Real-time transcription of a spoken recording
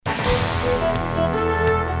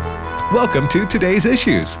Welcome to Today's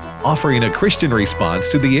Issues, offering a Christian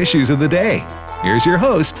response to the issues of the day. Here's your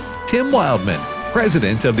host, Tim Wildman,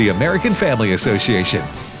 President of the American Family Association.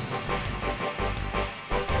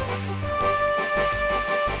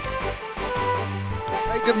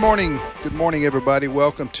 Hey, good morning. Good morning, everybody.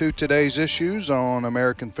 Welcome to Today's Issues on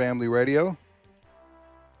American Family Radio.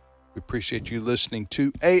 We appreciate you listening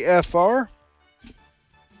to AFR.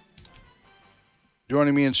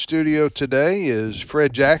 Joining me in studio today is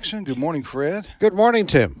Fred Jackson. Good morning, Fred. Good morning,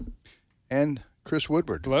 Tim. And Chris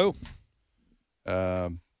Woodward. Hello.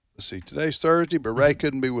 Let's see, today's Thursday, but Ray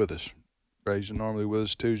couldn't be with us. Ray's normally with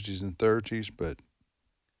us Tuesdays and Thursdays, but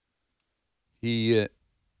he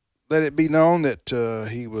let it be known that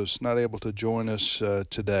he was not able to join us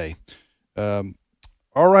today. All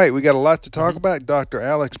right, we got a lot to talk about. Dr.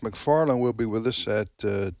 Alex McFarland will be with us at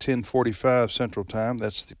 10:45 Central Time.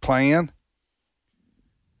 That's the plan.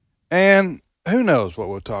 And who knows what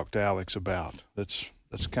we'll talk to Alex about? That's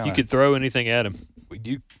kind of, You could throw anything at him.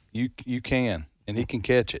 you can, and he can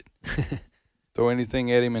catch it. Throw anything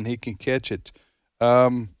at him, and he can catch it.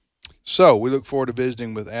 So we look forward to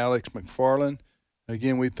visiting with Alex McFarland.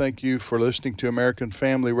 Again, we thank you for listening to American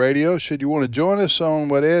Family Radio. Should you want to join us on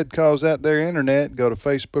what Ed calls out there internet, go to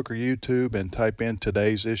Facebook or YouTube and type in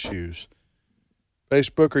Today's Issues.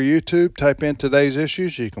 Facebook or YouTube, type in Today's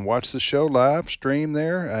Issues. You can watch the show live, stream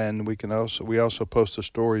there, and we also post the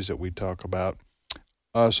stories that we talk about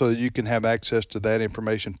so that you can have access to that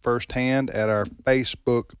information firsthand at our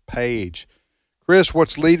Facebook page. Chris,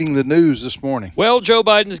 what's leading the news this morning? Well, Joe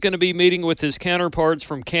Biden's going to be meeting with his counterparts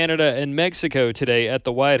from Canada and Mexico today at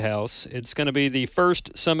the White House. It's going to be the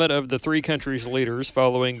first summit of the three countries' leaders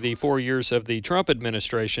following the 4 years of the Trump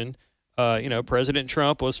administration. President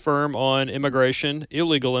Trump was firm on immigration,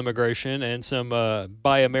 illegal immigration, and some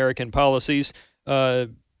Buy American policies. Joe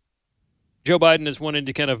Biden is wanting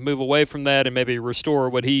to kind of move away from that and maybe restore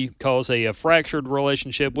what he calls a fractured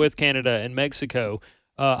relationship with Canada and Mexico.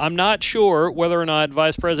 I'm not sure whether or not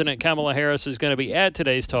Vice President Kamala Harris is going to be at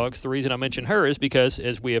today's talks. The reason I mention her is because,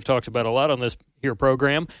 as we have talked about a lot on this here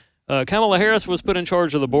program, Kamala Harris was put in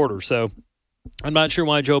charge of the border. So I'm not sure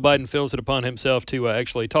why Joe Biden feels it upon himself to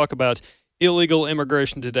actually talk about illegal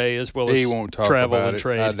immigration today as well as travel and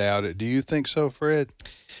trade. I doubt it. Do you think so, Fred?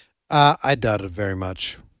 I doubt it very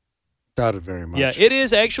much. Yeah, it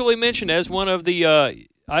is actually mentioned as one of the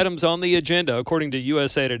items on the agenda, according to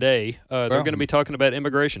USA Today. They're going to be talking about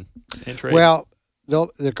immigration and trade. Well,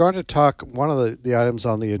 they're going to talk. One of the items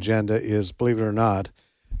on the agenda is, believe it or not,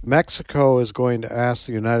 Mexico is going to ask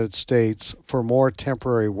the United States for more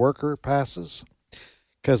temporary worker passes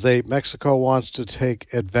because Mexico wants to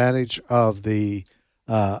take advantage of the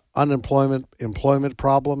employment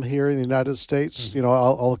problem here in the United States. Mm-hmm. You know,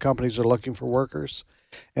 all the companies are looking for workers.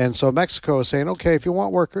 And so Mexico is saying, okay, if you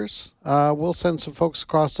want workers, we'll send some folks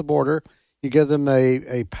across the border. You give them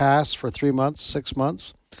a pass for 3 months, 6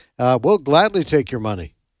 months. We'll gladly take your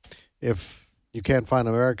money if you can't find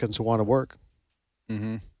Americans who want to work.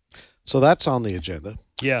 Mm-hmm. So that's on the agenda.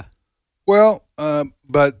 Yeah. Well,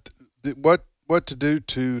 but what to do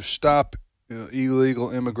to stop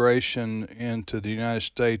illegal immigration into the United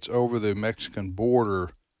States over the Mexican border?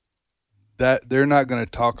 That they're not going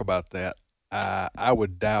to talk about that. I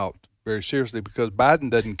would doubt very seriously because Biden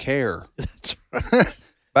doesn't care. That's right.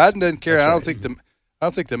 Biden doesn't care. That's I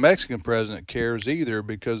don't think the Mexican president cares either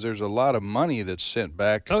because there's a lot of money that's sent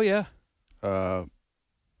back. Oh yeah.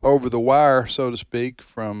 Over the wire, so to speak,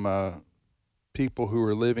 from people who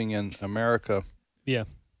are living in America. Yeah.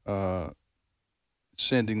 From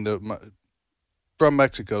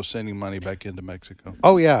Mexico, sending money back into Mexico.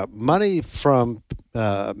 Oh yeah, money from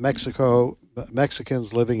Mexico.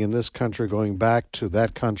 Mexicans living in this country going back to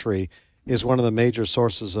that country is one of the major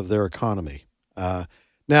sources of their economy.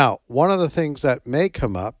 Now, one of the things that may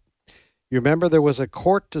come up, you remember there was a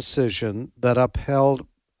court decision that upheld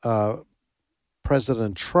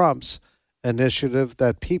President Trump's initiative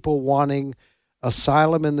that people wanting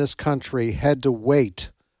asylum in this country had to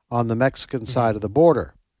wait on the Mexican side of the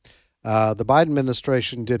border. The Biden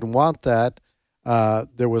administration didn't want that.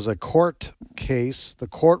 There was a court case. The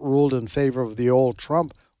court ruled in favor of the old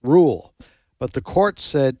Trump rule. But the court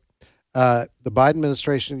said, the Biden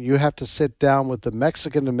administration, you have to sit down with the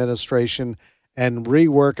Mexican administration and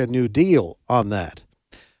rework a new deal on that.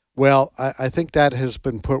 Well, I think that has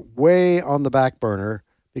been put way on the back burner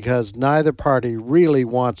because neither party really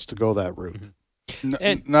wants to go that route.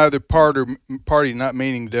 Neither party, not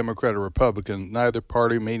meaning Democrat or Republican, neither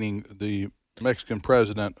party meaning the Mexican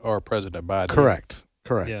president or President Biden. Correct.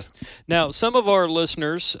 Yeah. Now, some of our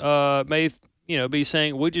listeners may be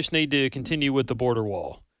saying we just need to continue with the border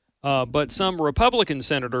wall. But some Republican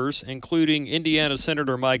senators, including Indiana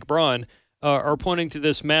Senator Mike Braun, are pointing to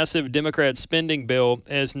this massive Democrat spending bill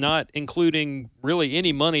as not including really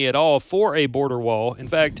any money at all for a border wall. In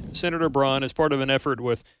fact, Senator Braun, as part of an effort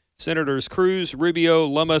with Senators Cruz, Rubio,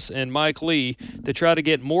 Lummis, and Mike Lee to try to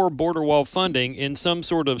get more border wall funding in some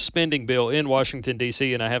sort of spending bill in Washington,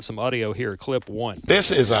 D.C., and I have some audio here, clip 1.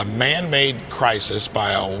 This is a man-made crisis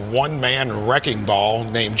by a one-man wrecking ball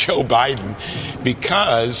named Joe Biden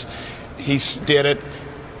because he did it.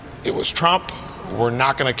 It was Trump. We're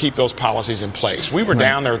not going to keep those policies in place. We were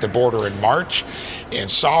down there at the border in March and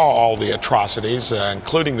saw all the atrocities,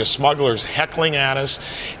 including the smugglers heckling at us,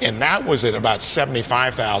 and that was at about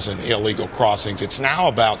 75,000 illegal crossings. It's now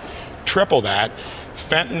about triple that.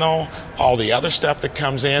 Fentanyl, all the other stuff that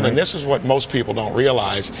comes in, and this is what most people don't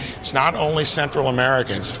realize. It's not only Central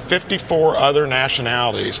Americans. 54 other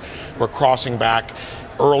nationalities were crossing back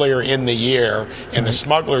earlier in the year, and the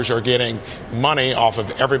smugglers are getting money off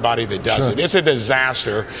of everybody that does it. It's a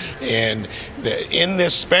disaster. And in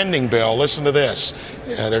this spending bill, listen to this,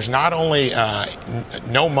 there's not only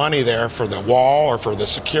no money there for the wall or for the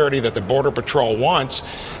security that the Border Patrol wants,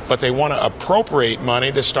 but they want to appropriate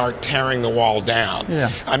money to start tearing the wall down.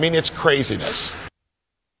 I mean, it's craziness.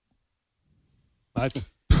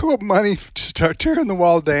 Put money to start tearing the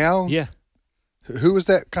wall down? Yeah. Who was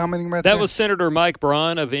that commenting right there? That was Senator Mike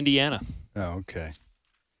Braun of Indiana. Oh, okay.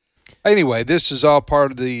 Anyway, this is all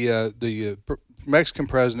part of the Mexican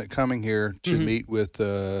president coming here to meet with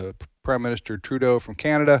Prime Minister Trudeau from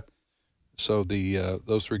Canada. So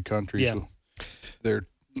those three countries, their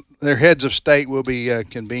heads of state will be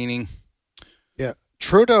convening. Yeah,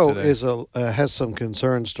 Trudeau today. has some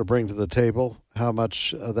concerns to bring to the table. How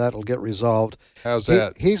much that'll get resolved? How's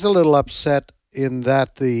that? He's a little upset in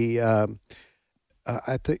that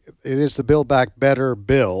I think it is the Build Back Better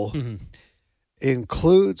bill,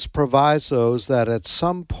 includes provisos that at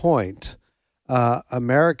some point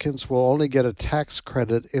Americans will only get a tax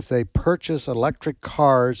credit if they purchase electric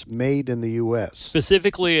cars made in the U.S.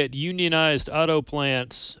 Specifically at unionized auto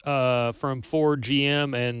plants from Ford,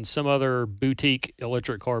 GM, and some other boutique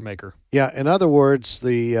electric car maker. Yeah, in other words,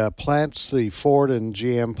 the plants, the Ford and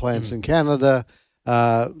GM plants in Canada,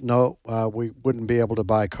 we wouldn't be able to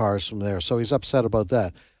buy cars from there. So he's upset about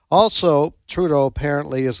that. Also, Trudeau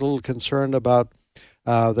apparently is a little concerned about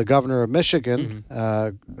the governor of Michigan,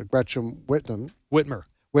 Gretchen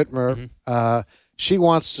Whitmer. She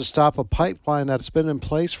wants to stop a pipeline that's been in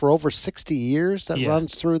place for over 60 years that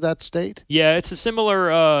runs through that state. Yeah, it's a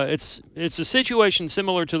similar. It's a situation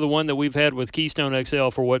similar to the one that we've had with Keystone XL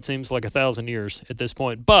for what seems like 1,000 years at this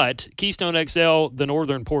point. But Keystone XL, the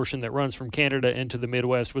northern portion that runs from Canada into the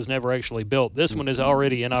Midwest, was never actually built. This one is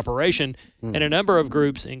already in operation, and a number of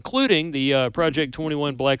groups, including the Project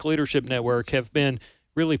 21 Black Leadership Network, have been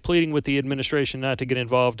really pleading with the administration not to get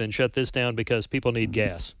involved and shut this down because people need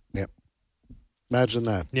gas. Yep. Imagine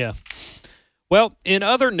that. Yeah. Well, in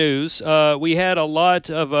other news, we had a lot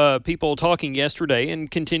of people talking yesterday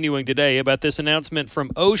and continuing today about this announcement from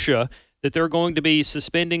OSHA that they're going to be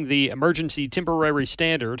suspending the emergency temporary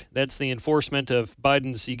standard. That's the enforcement of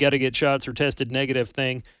Biden's you got to get shots or tested negative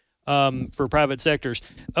thing for private sectors.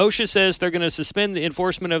 OSHA says they're going to suspend the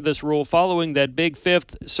enforcement of this rule following that big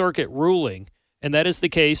Fifth Circuit ruling. And that is the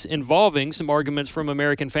case involving some arguments from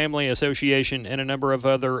American Family Association and a number of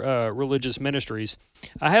other religious ministries.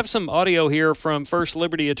 I have some audio here from First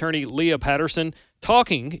Liberty attorney Leah Patterson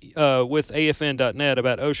talking with AFN.net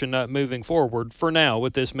about OSHA not moving forward for now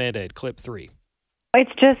with this mandate. Clip 3. It's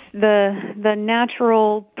just the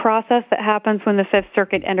natural process that happens when the Fifth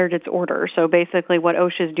Circuit entered its order. So basically what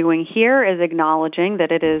OSHA is doing here is acknowledging that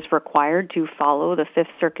it is required to follow the Fifth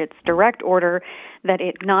Circuit's direct order, that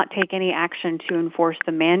it not take any action to enforce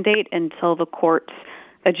the mandate until the courts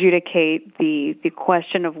adjudicate the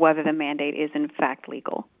question of whether the mandate is in fact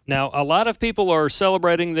legal. Now, a lot of people are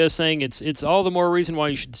celebrating this, saying it's all the more reason why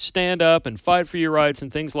you should stand up and fight for your rights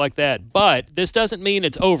and things like that. But this doesn't mean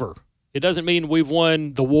it's over. It doesn't mean we've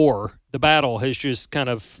won the war. The battle has just kind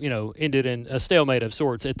of, ended in a stalemate of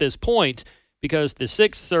sorts at this point, because the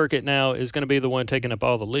Sixth Circuit now is going to be the one taking up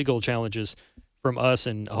all the legal challenges from us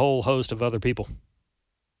and a whole host of other people.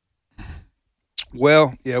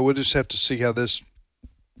 Well, yeah, we'll just have to see how this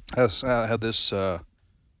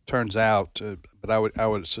turns out. But I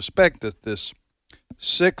would suspect that this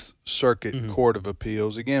Sixth Circuit Court of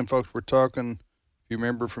Appeals, again, folks, we're talking. You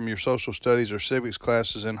remember from your social studies or civics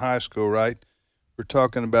classes in high school, right? We're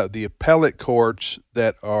talking about the appellate courts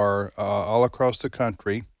that are all across the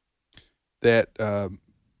country that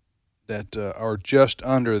are just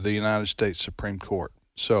under the United States Supreme Court.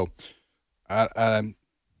 So I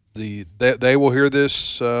they will hear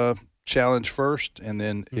this challenge first, and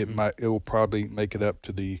then it will probably make it up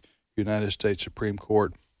to the United States Supreme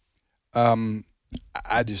Court.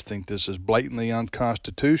 I just think this is blatantly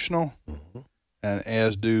unconstitutional, and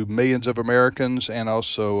as do millions of Americans, and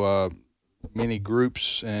also many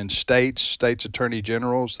groups and states attorney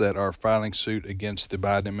generals that are filing suit against the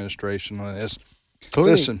Biden administration on this.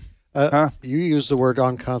 Listen, you used the word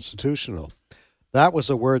unconstitutional. That was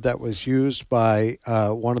a word that was used by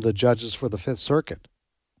one of the judges for the Fifth Circuit.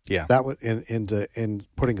 Yeah, that was in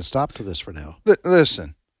putting a stop to this for now.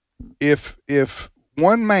 Listen, if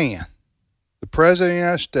one man, the President of the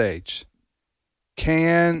United States,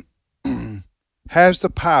 has the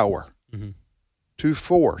power to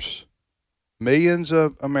force millions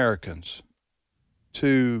of Americans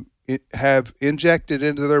to have injected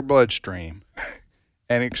into their bloodstream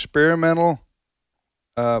an experimental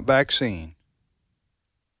vaccine,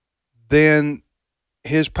 then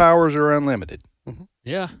his powers are unlimited.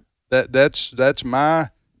 Yeah, that's my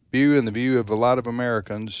view and the view of a lot of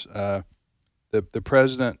Americans. The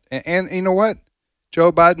president, and you know what?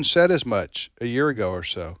 Joe Biden said as much a year ago or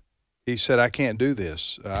so. He said, "I can't do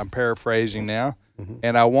this." I'm paraphrasing now,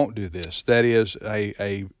 and I won't do this. That is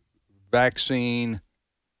a vaccine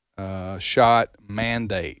shot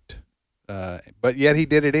mandate, but yet he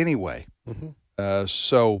did it anyway.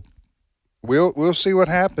 So we'll see what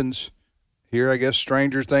happens here. I guess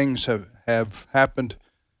stranger things have happened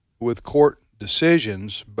with court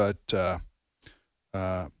decisions, but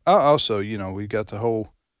also, we got the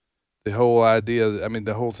whole idea. I mean,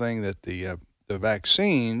 the whole thing that the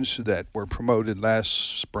vaccines that were promoted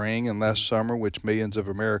last spring and last summer, which millions of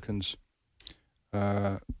Americans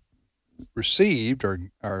received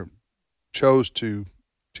or chose to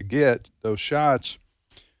get those shots,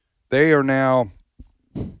 they are now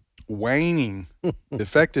waning. The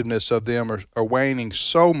effectiveness of them are waning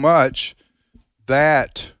so much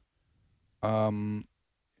that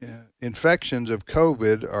infections of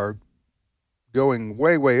COVID are going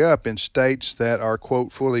way, way up in states that are,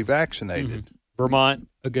 quote, fully vaccinated. Vermont,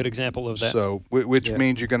 a good example of that. So, which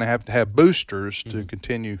means you're going to have boosters to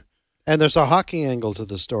continue. And there's a hockey angle to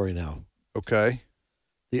the story now. Okay.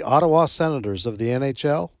 The Ottawa Senators of the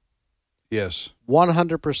NHL, yes,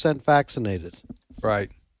 100% vaccinated. Right.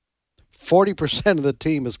 40% of the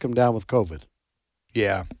team has come down with COVID.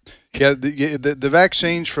 Yeah. The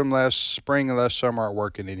vaccines from last spring and last summer aren't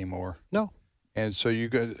working anymore. No. And so you're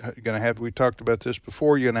going to have, we talked about this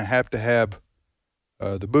before, you're going to have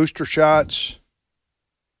the booster shots,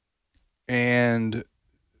 and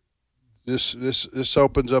this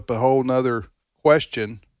opens up a whole nother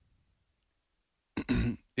question.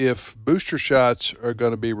 If booster shots are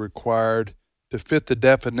going to be required to fit the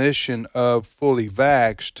definition of fully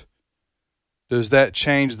vaxxed, does that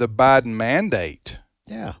change the Biden mandate?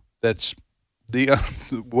 Yeah. That's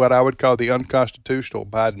what I would call the unconstitutional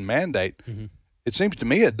Biden mandate. It seems to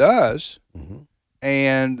me it does.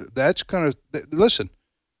 And that's going to, listen,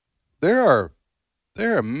 there are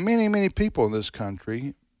many, many people in this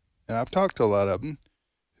country, and I've talked to a lot of them,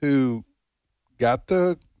 who got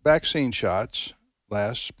the vaccine shots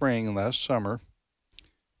last spring and last summer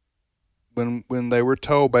when they were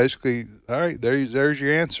told basically, all right, there's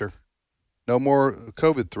your answer. No more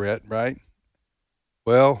COVID threat, right?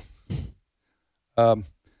 Well,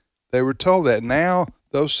 they were told that. Now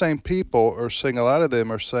those same people are saying, a lot of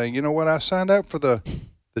them are saying, you know what, I signed up for the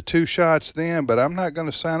 2 shots then, but I'm not going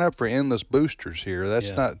to sign up for endless boosters here.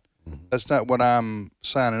 That's not what I'm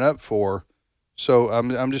signing up for. So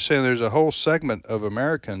I'm just saying there's a whole segment of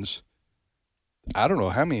Americans, I don't know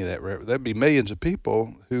how many of that'd be millions of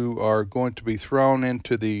people, who are going to be thrown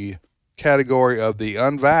into the category of the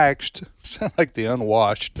unvaxxed. Sound like the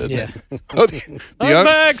unwashed. Yeah.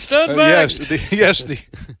 Unvaxxed. Unvaxxed.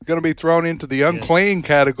 Going to be thrown into the unclean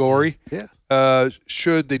category. Yeah.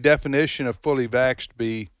 Should the definition of fully vaxxed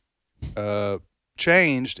be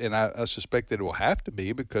changed, and I suspect that it will have to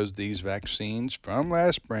be, because these vaccines from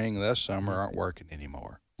last spring, last summer aren't working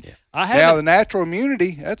anymore. Yeah. Now the natural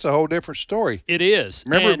immunity, that's a whole different story. It is.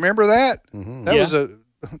 Remember that? That was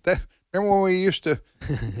remember when we used to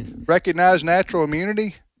recognize natural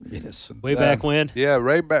immunity? Yes. Way back when? Yeah,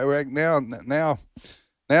 right back right now.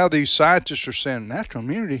 Now these scientists are saying natural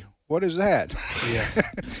immunity. What is that? Yeah.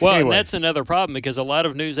 Well, Anyway. and that's another problem, because a lot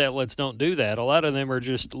of news outlets don't do that. A lot of them are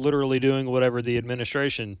just literally doing whatever the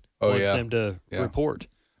administration wants them to report.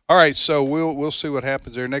 All right, so we'll see what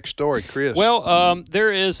happens there. Next story, Chris. Well,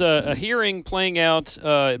 there is a hearing playing out.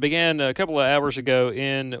 It began a couple of hours ago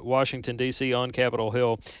in Washington, D.C. on Capitol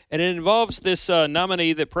Hill, and it involves this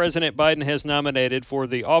nominee that President Biden has nominated for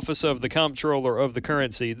the office of the Comptroller of the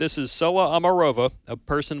Currency. This is Sola Amarova, a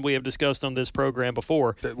person we have discussed on this program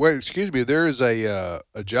before. Wait, excuse me. There is a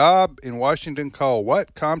job in Washington called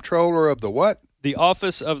what? Comptroller of the what? The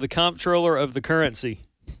office of the Comptroller of the Currency.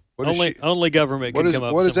 What Only government can come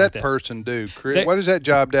up what with does something that like person do, Chris? What is that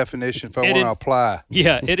job definition if I want to apply?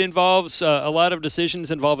 Yeah, it involves a lot of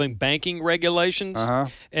decisions involving banking regulations.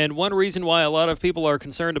 And one reason why a lot of people are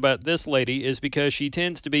concerned about this lady is because she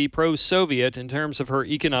tends to be pro-Soviet in terms of her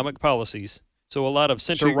economic policies. So a lot of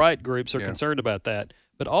center-right groups are concerned about that.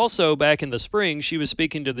 But also, back in the spring, she was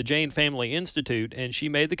speaking to the Jane Family Institute, and she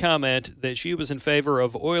made the comment that she was in favor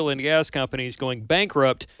of oil and gas companies going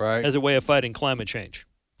bankrupt as a way of fighting climate change.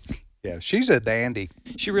 Yeah, she's a dandy.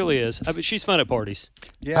 She really is. I mean, she's fun at parties.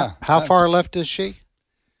 Yeah. How far left is she?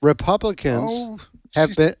 Republicans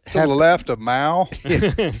have been to the left of Mao.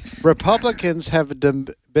 Republicans have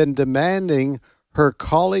been demanding her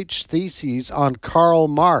college theses on Karl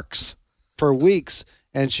Marx for weeks,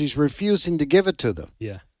 and she's refusing to give it to them.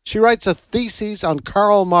 Yeah. She writes a thesis on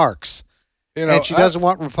Karl Marx, and she doesn't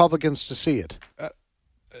want Republicans to see it.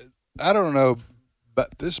 I don't know,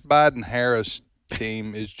 but this Biden-Harris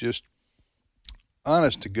team is just,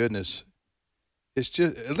 honest to goodness, it's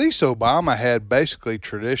just, at least Obama had basically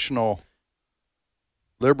traditional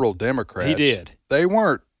liberal Democrats. He did. They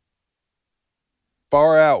weren't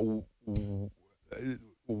far out,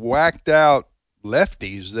 whacked out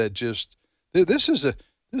lefties that just, this is a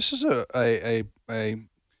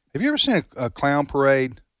have you ever seen a clown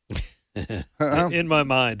parade? In my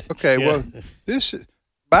mind. Okay, well,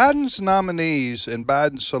 Biden's nominees and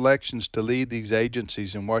Biden's selections to lead these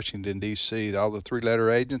agencies in Washington, D.C., all the three-letter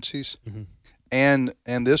agencies, and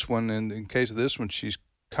this one, and in case of this one, she's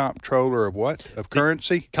comptroller of what? Of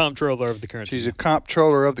currency? Comptroller of the currency. She's a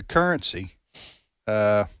comptroller of the currency.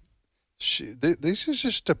 This is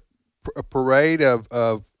just a parade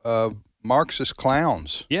of Marxist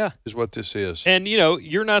clowns. Yeah. Is what this is. And,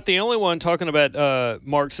 you're not the only one talking about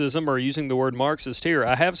Marxism or using the word Marxist here.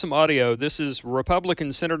 I have some audio. This is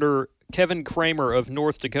Republican Senator Kevin Cramer of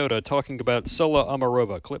North Dakota talking about Sola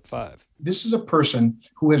Amarova. Clip 5. This is a person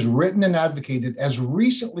who has written and advocated as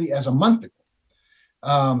recently as a month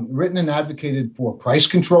ago, written and advocated for price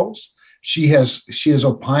controls. She has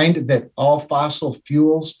opined that all fossil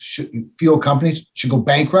fuel companies should go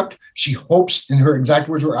bankrupt. She hopes, in her exact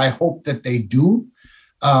words were, "I hope that they do."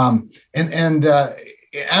 And I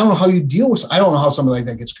don't know how you deal with. I don't know how somebody like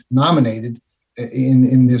that gets nominated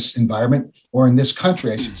in this environment or in this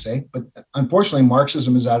country, I should say. But unfortunately,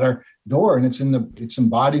 Marxism is at our door, and it's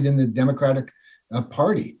embodied in the Democratic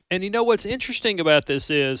Party. And what's interesting about this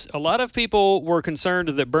is a lot of people were concerned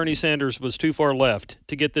that Bernie Sanders was too far left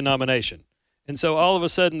to get the nomination. And so all of a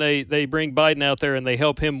sudden they bring Biden out there and they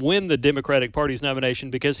help him win the Democratic Party's nomination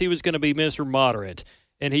because he was going to be Mr. Moderate.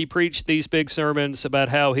 And he preached these big sermons about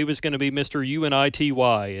how he was going to be Mr. UNITY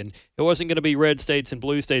and it wasn't going to be red states and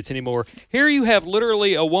blue states anymore. Here you have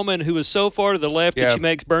literally a woman who is so far to the left that she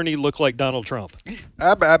makes Bernie look like Donald Trump.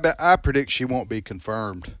 I predict she won't be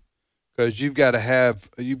confirmed. Because you've got to have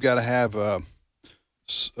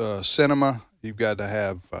Sinema, you've got to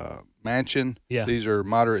have Manchin. Yeah. These are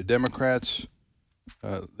moderate Democrats.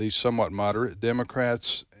 These somewhat moderate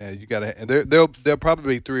Democrats. You got to. There'll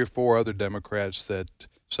probably be 3 or 4 other Democrats that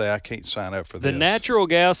say I can't sign up for this. The natural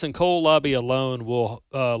gas and coal lobby alone will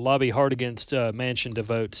lobby hard against Manchin to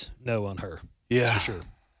vote no on her. Yeah, for sure.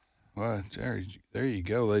 Well, there you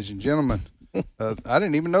go, ladies and gentlemen. I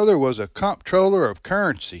didn't even know there was a comptroller of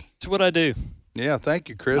currency. That's what I do. Yeah, thank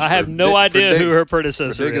you, Chris. I have no idea who her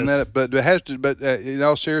predecessor is. That, but it has to. But in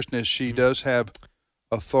all seriousness, she does have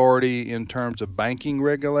authority in terms of banking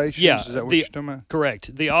regulations. Yeah, is that what you're talking about?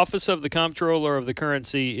 Correct. The Office of the Comptroller of the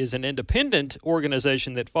Currency is an independent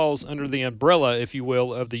organization that falls under the umbrella, if you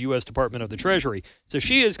will, of the U.S. Department of the Treasury. So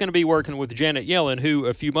she is going to be working with Janet Yellen, who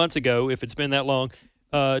a few months ago, if it's been that long,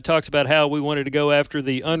 talked about how we wanted to go after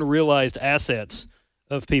the unrealized assets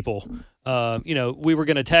of people. We were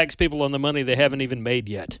going to tax people on the money they haven't even made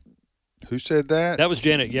yet. Who said that? That was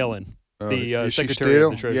Janet Yellen, the is she Secretary still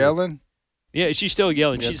of the Treasury. Yellen? Yeah, she's still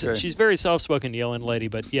yelling. Okay. She's very soft-spoken Yellen lady,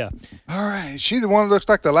 but yeah. All right. Is she the one that looks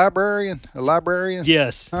like the librarian? A librarian?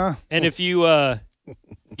 Yes. Huh? And if you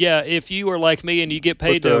if you are like me and you get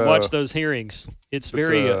paid to watch those hearings, it's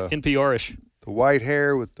very NPR-ish. The white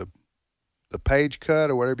hair with the page cut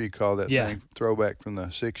or whatever you call that thing, throwback from the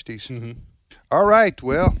 60s. Mm-hmm. All right.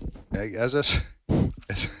 Well,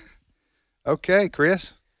 okay,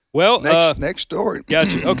 Chris. Well, next story.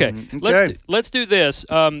 Gotcha. Okay. Let's do this.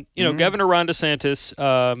 Governor Ron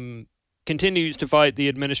DeSantis continues to fight the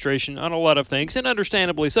administration on a lot of things, and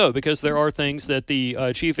understandably so, because there are things that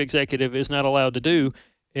the chief executive is not allowed to do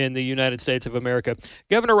in the United States of America.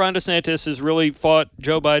 Governor Ron DeSantis has really fought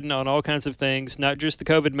Joe Biden on all kinds of things, not just the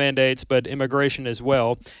COVID mandates, but immigration as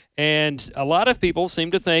well. And a lot of people seem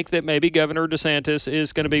to think that maybe Governor DeSantis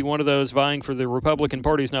is going to be one of those vying for the Republican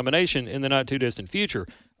Party's nomination in the not-too-distant future.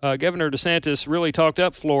 Governor DeSantis really talked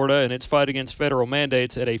up Florida and its fight against federal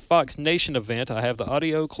mandates at a Fox Nation event. I have the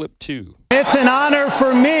audio clip, too. It's an honor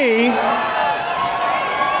for me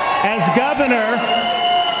as governor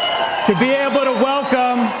to be able to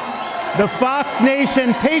welcome the Fox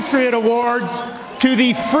Nation Patriot Awards to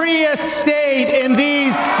the freest state in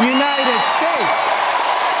these United States.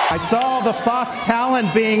 I saw the Fox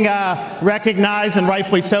talent being recognized, and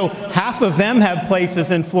rightfully so. Half of them have places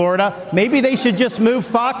in Florida. Maybe they should just move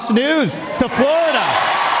Fox News to Florida.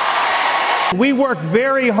 We worked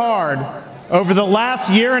very hard over the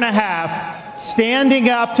last year and a half standing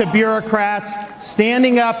up to bureaucrats,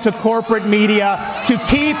 standing up to corporate media to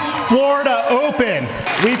keep Florida open.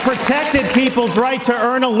 We protected people's right to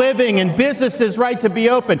earn a living and businesses' right to be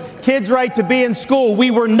open, kids' right to be in school.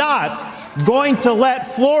 We were not going to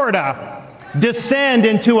let Florida descend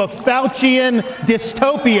into a Faucian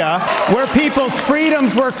dystopia where people's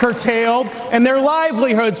freedoms were curtailed and their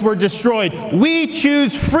livelihoods were destroyed. We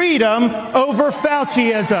choose freedom over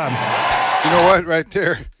Fauciism. You know what, right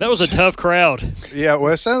there? That was a tough crowd. Yeah,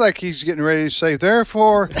 well, it sounds like he's getting ready to say,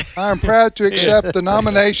 therefore, I am proud to accept the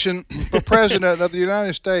nomination for president of the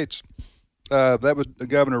United States. That was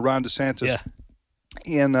Governor Ron DeSantis. Yeah.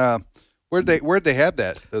 And where'd they have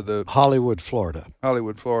that? The Hollywood, Florida.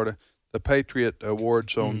 Hollywood, Florida. The Patriot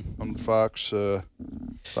Awards on Fox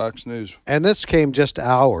News. And this came just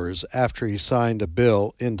hours after he signed a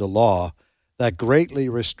bill into law that greatly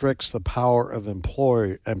restricts the power of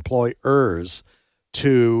employers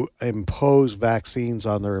to impose vaccines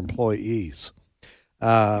on their employees.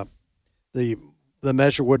 The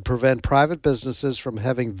measure would prevent private businesses from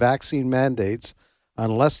having vaccine mandates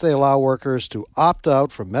unless they allow workers to opt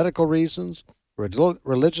out for medical reasons,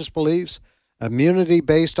 religious beliefs, immunity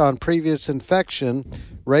based on previous infection,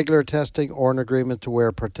 regular testing, or an agreement to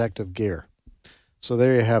wear protective gear. So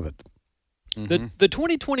there you have it. The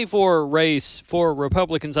 2024 race for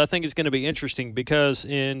Republicans, I think, is going to be interesting because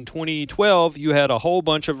in 2012, you had a whole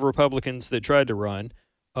bunch of Republicans that tried to run.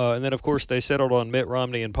 And then, of course, they settled on Mitt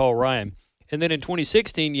Romney and Paul Ryan. And then in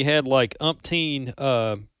 2016, you had like umpteen,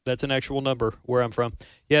 that's an actual number where I'm from.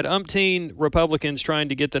 You had umpteen Republicans trying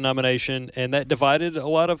to get the nomination, and that divided a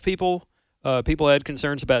lot of people. People had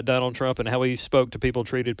concerns about Donald Trump and how he spoke to people,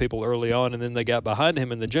 treated people early on, and then they got behind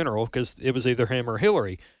him in the general because it was either him or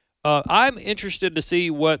Hillary. I'm interested to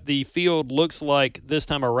see what the field looks like this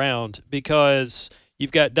time around because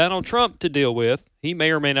you've got Donald Trump to deal with. He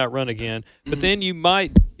may or may not run again. But then you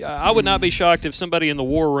might – I would not be shocked if somebody in the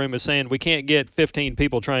war room is saying we can't get 15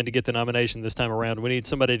 people trying to get the nomination this time around. We need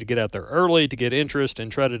somebody to get out there early to get interest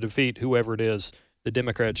and try to defeat whoever it is the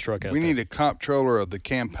Democrats struck out. We there. need a comptroller of the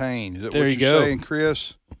campaign. Is that there what you you're go. saying,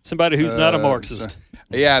 Chris? Somebody who's not a Marxist.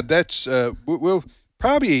 Yeah, that's we'll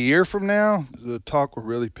probably a year from now, the talk will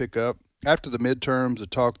really pick up. After the midterms, the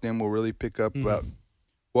talk then will really pick up about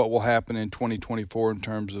what will happen in 2024 in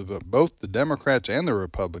terms of both the Democrats and the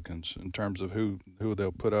Republicans in terms of who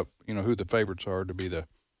they'll put up, who the favorites are to be the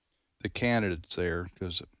candidates there.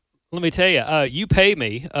 Because let me tell you, you pay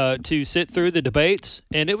me to sit through the debates,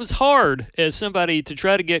 and it was hard as somebody to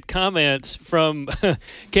try to get comments from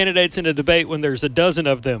candidates in a debate when there's a dozen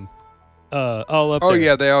of them all up there. Oh,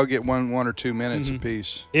 yeah, they all get one or 2 minutes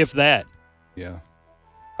apiece. If that. Yeah.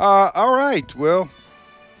 All right. Well,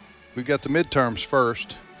 we got the midterms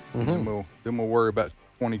first. Then we'll worry about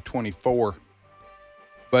 2024.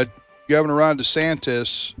 But Governor Ron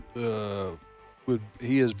DeSantis,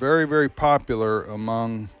 he is very, very popular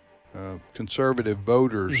among conservative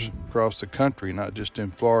voters across the country, not just in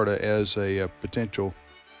Florida, as a potential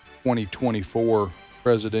 2024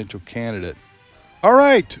 presidential candidate. All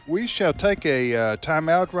right. We shall take a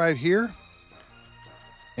timeout right here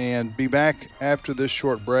and be back after this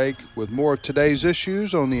short break with more of today's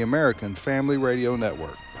issues on the American Family Radio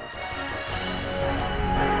Network.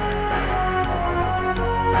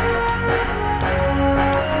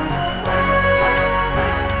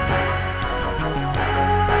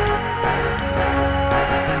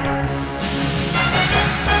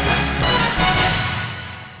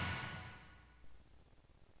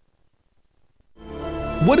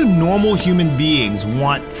 What do normal human beings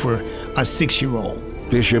want for a 6-year-old?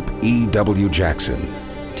 Bishop E.W. Jackson.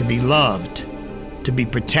 To be loved, to be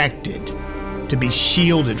protected, to be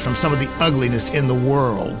shielded from some of the ugliness in the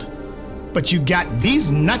world. But you got these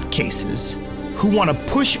nutcases who want to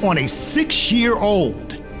push on a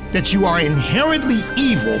 6-year-old that you are inherently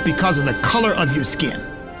evil because of the color of your skin.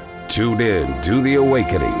 Tune in to The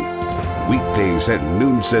Awakening, weekdays at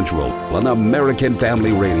noon Central on American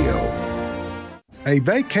Family Radio. A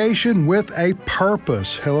vacation with a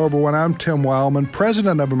purpose. Hello, everyone. I'm Tim Wildman,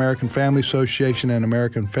 president of American Family Association and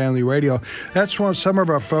American Family Radio. That's what some of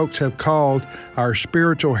our folks have called our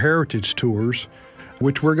spiritual heritage tours,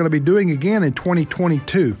 which we're going to be doing again in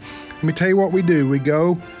 2022. Let me tell you what we do. We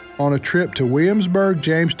go on a trip to Williamsburg,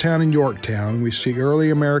 Jamestown, and Yorktown. We see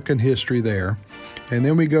early American history there. And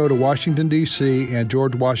then we go to Washington, D.C. and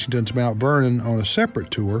George Washington's Mount Vernon on a separate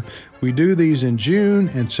tour. We do these in June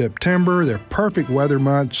and September. They're perfect weather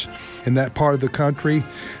months in that part of the country.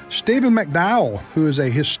 Stephen McDowell, who is a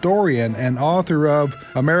historian and author of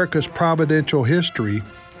America's Providential History,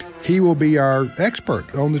 he will be our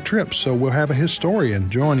expert on the trip. So we'll have a historian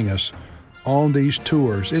joining us on these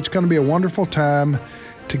tours. It's going to be a wonderful time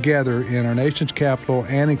together in our nation's capital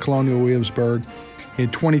and in Colonial Williamsburg in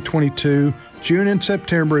 2022. June and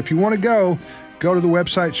September. If you want to go to the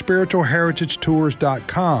website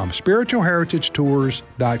spiritualheritagetours.com,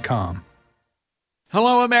 spiritualheritagetours.com.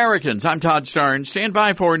 Hello, Americans. I'm Todd Starnes. Stand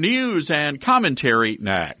by for news and commentary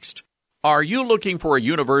next. Are you looking for a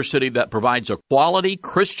university that provides a quality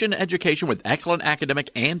Christian education with excellent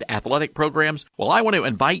academic and athletic programs? Well, I want to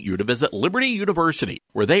invite you to visit Liberty University,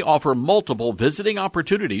 where they offer multiple visiting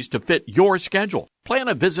opportunities to fit your schedule. Plan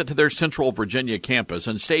a visit to their Central Virginia campus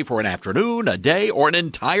and stay for an afternoon, a day, or an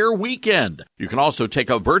entire weekend. You can also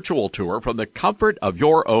take a virtual tour from the comfort of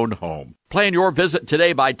your own home. Plan your visit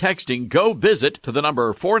today by texting Go Visit to the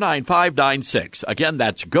number 49596. Again,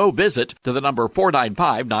 that's Go Visit to the number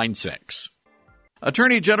 49596.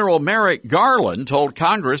 Attorney General Merrick Garland told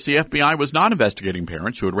Congress the FBI was not investigating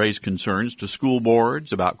parents who had raised concerns to school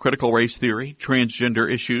boards about critical race theory, transgender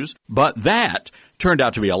issues, but that turned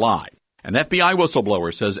out to be a lie. An FBI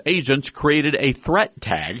whistleblower says agents created a threat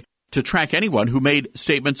tag to track anyone who made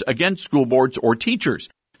statements against school boards or teachers,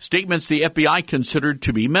 statements the FBI considered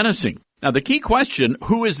to be menacing. Now, the key question,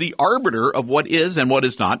 who is the arbiter of what is and what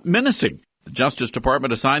is not menacing? The Justice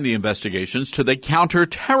Department assigned the investigations to the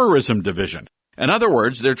Counterterrorism Division. In other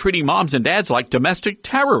words, they're treating moms and dads like domestic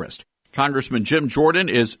terrorists. Congressman Jim Jordan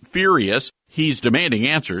is furious. He's demanding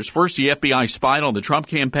answers. First, the FBI spied on the Trump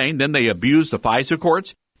campaign. Then they abused the FISA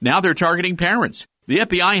courts. Now they're targeting parents. The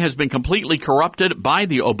FBI has been completely corrupted by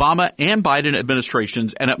the Obama and Biden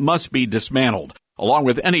administrations, and it must be dismantled, along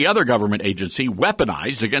with any other government agency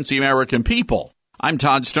weaponized against the American people. I'm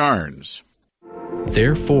Todd Starnes.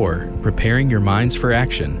 Therefore, preparing your minds for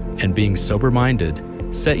action and being sober-minded,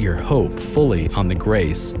 set your hope fully on the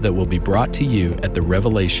grace that will be brought to you at the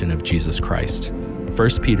revelation of Jesus Christ. 1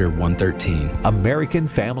 Peter 1:13. American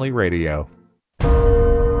Family Radio.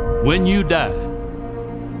 When you die,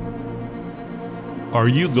 are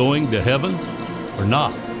you going to heaven or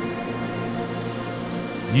not?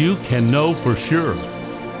 You can know for sure.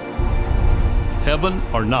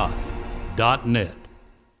 heavenornot.net.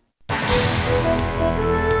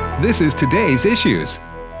 This is Today's Issues.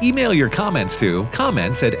 Email your comments to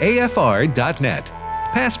comments@afr.net.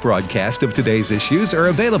 Past broadcasts of Today's Issues are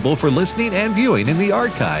available for listening and viewing in the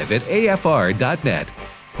archive at afr.net.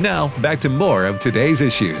 Now, back to more of Today's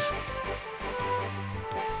Issues.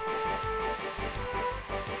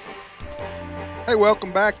 Hey,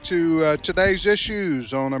 welcome back to Today's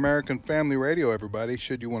Issues on American Family Radio, everybody.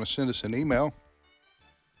 Should you want to send us an email,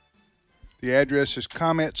 the address is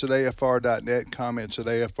comments@afr.net,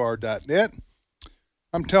 comments@afr.net.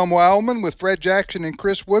 I'm Tim Wildman with Fred Jackson and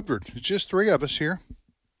Chris Woodward. It's just three of us here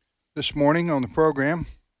this morning on the program.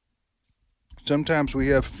 Sometimes we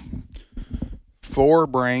have four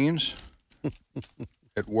brains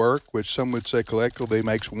at work, which some would say collectively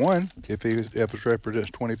makes one if it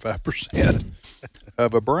represents 25%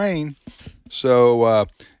 of a brain. So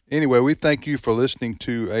anyway, we thank you for listening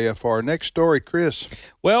to AFR. Next story, Chris.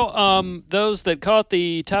 Well, those that caught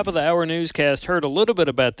the top of the hour newscast heard a little bit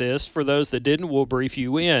about this. For those that didn't, we'll brief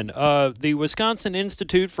you in. The Wisconsin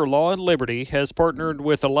Institute for Law and Liberty has partnered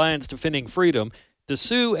with Alliance Defending Freedom to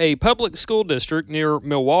sue a public school district near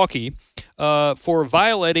Milwaukee for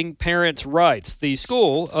violating parents' rights. The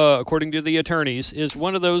school, according to the attorneys, is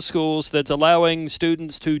one of those schools that's allowing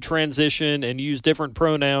students to transition and use different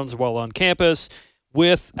pronouns while on campus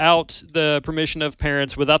without the permission of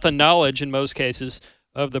parents, without the knowledge, in most cases,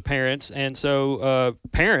 of the parents, and so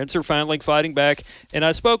parents are finally fighting back. And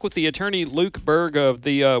I spoke with the attorney Luke Berg of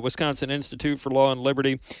the Wisconsin Institute for Law and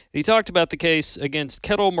Liberty. He talked about the case against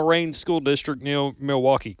Kettle Moraine School District near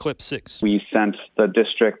Milwaukee. Clip 6. We sent the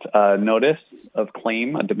district a notice of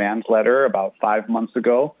claim, a demands letter, about 5 months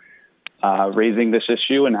ago, raising this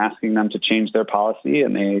issue and asking them to change their policy,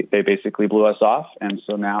 and they basically blew us off. And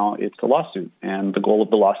so now it's a lawsuit, and the goal of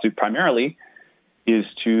the lawsuit primarily is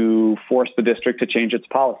to force the district to change its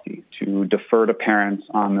policy, to defer to parents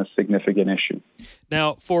on this significant issue.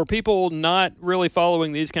 Now, for people not really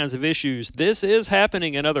following these kinds of issues, this is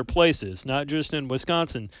happening in other places, not just in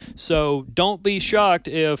Wisconsin. So don't be shocked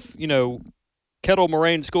if, Kettle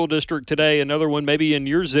Moraine School District today, another one maybe in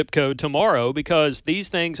your zip code tomorrow, because these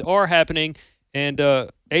things are happening, and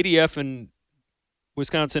ADF and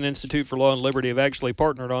Wisconsin Institute for Law and Liberty have actually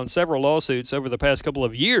partnered on several lawsuits over the past couple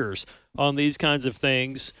of years on these kinds of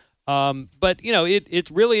things. But, it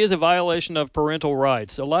really is a violation of parental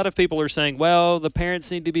rights. A lot of people are saying, well, the parents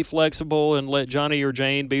need to be flexible and let Johnny or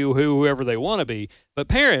Jane be whoever they want to be. But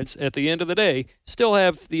parents, at the end of the day, still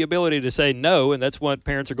have the ability to say no, and that's what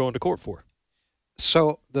parents are going to court for.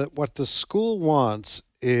 So what the school wants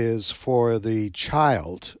is for the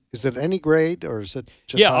child. Is it any grade, or is it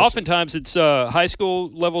just oftentimes it's high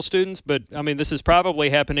school level students, but this is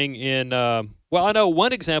probably happening in I know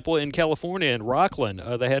one example in California, in Rockland.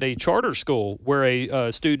 They had a charter school where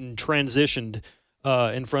a student transitioned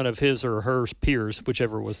in front of his or her peers,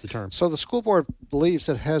 whichever was the term. So the school board believes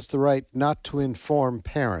it has the right not to inform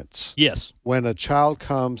parents. Yes. When a child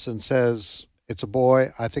comes and says, it's a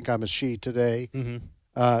boy, I think I'm a she today. Mm-hmm.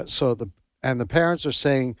 The parents are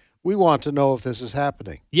saying, we want to know if this is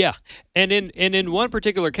happening. Yeah. And in one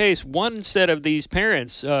particular case, one set of these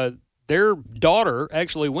parents, their daughter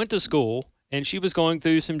actually went to school, and she was going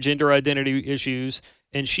through some gender identity issues,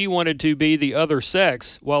 and she wanted to be the other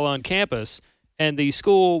sex while on campus, and the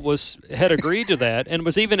school had agreed to that and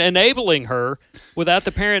was even enabling her without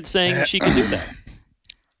the parents saying she could do that.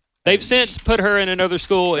 They've since put her in another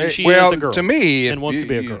school, and she is a girl. To me, and wants to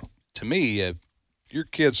be a girl. To me, if your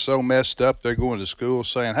kid's so messed up, they're going to school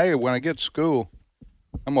saying, hey, when I get to school,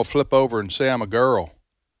 I'm going to flip over and say I'm a girl.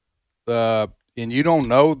 And you don't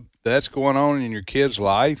know that's going on in your kid's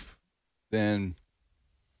life, then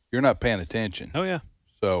you're not paying attention. Oh, yeah.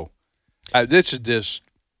 So this is just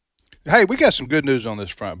 – hey, we got some good news on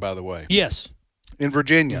this front, by the way. Yes. In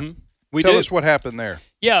Virginia. Mm-hmm. Tell us what happened there.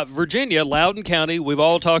 Yeah, Virginia, Loudoun County. We've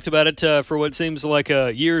all talked about it for what seems like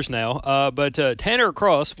years now. But Tanner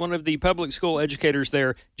Cross, one of the public school educators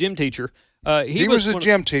there, gym teacher. He was a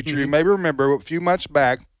gym teacher. You may remember a few months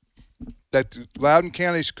back that the Loudoun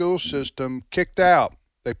County school system kicked out.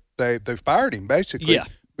 They fired him, basically. Yeah.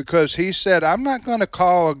 Because he said, I'm not going to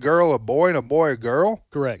call a girl a boy and a boy a girl.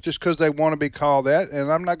 Correct. Just because they want to be called that,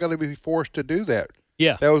 and I'm not going to be forced to do that.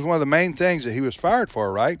 Yeah. That was one of the main things that he was fired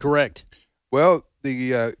for, right? Correct. Well,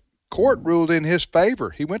 the court ruled in his favor.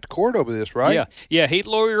 He went to court over this, right? Yeah. He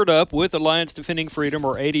lawyered up with Alliance Defending Freedom,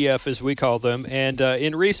 or ADF as we call them, and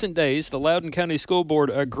in recent days, the Loudoun County School Board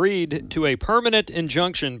agreed to a permanent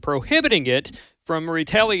injunction prohibiting it from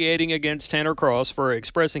retaliating against Tanner Cross for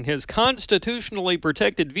expressing his constitutionally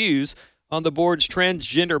protected views on the board's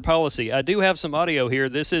transgender policy. I do have some audio here.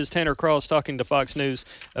 This is Tanner Cross talking to Fox News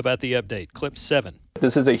about the update. Clip 7.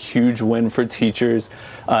 This is a huge win for teachers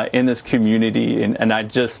in this community, and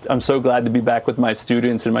I'm so glad to be back with my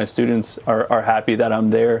students, and my students are happy that I'm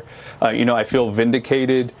there. I feel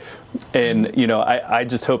vindicated, and I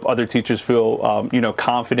just hope other teachers feel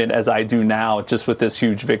confident as I do now, just with this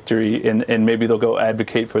huge victory, and maybe they'll go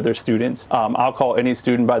advocate for their students. I'll call any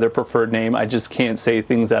student by their preferred name. I just can't say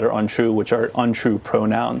things that are untrue, which are untrue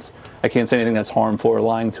pronouns. I can't say anything that's harmful or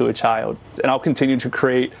lying to a child, and I'll continue to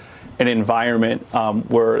create an environment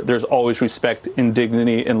where there's always respect and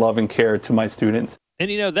dignity and love and care to my students.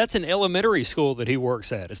 And, that's an elementary school that he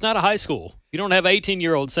works at. It's not a high school. You don't have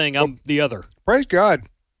 18-year-olds saying, I'm the other. Praise God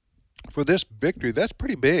for this victory. That's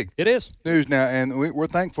pretty big. It is. News now, and we're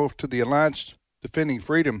thankful to the Alliance Defending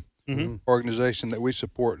Freedom organization that we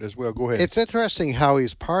support as well. Go ahead. It's interesting how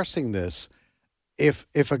he's parsing this. If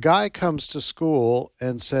a guy comes to school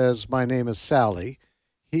and says, my name is Sally,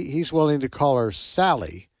 he's willing to call her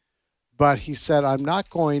Sally. But he said, I'm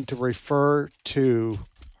not going to refer to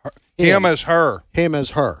him as her. Him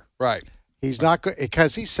as her. Right. He's not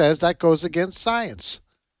because he says that goes against science.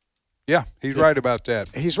 Yeah, he's right about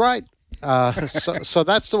that. He's right. So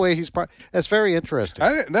that's the way it's very interesting.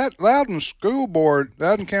 That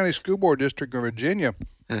Loudoun County School Board District in Virginia,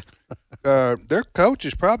 their coach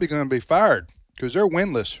is probably going to be fired because they're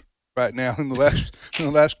winless right now in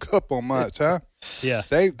the last couple of months, huh? Yeah.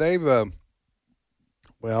 They've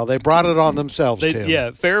Well, they brought it on themselves, Tim.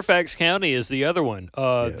 Yeah, Fairfax County is the other one.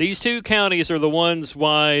 Yes. These two counties are the ones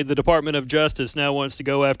why the Department of Justice now wants to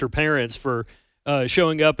go after parents for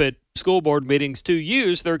showing up at school board meetings to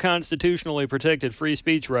use their constitutionally protected free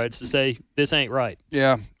speech rights to say this ain't right.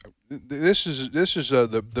 Yeah, this is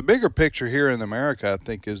the bigger picture here in America. I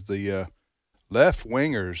think is the left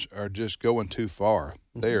wingers are just going too far.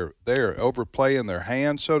 They're overplaying their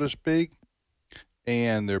hand, so to speak,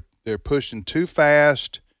 and they're pushing too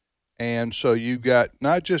fast. And so you got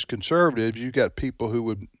not just conservatives, you got people who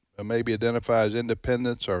would maybe identify as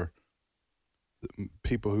independents or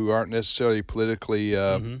people who aren't necessarily politically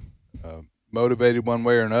motivated one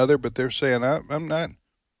way or another, but they're saying I'm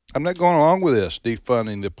not going along with this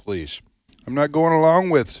defunding the police. I'm not going along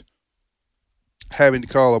with having to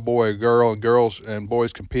call a boy a girl and girls and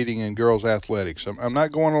boys competing in girls athletics. I'm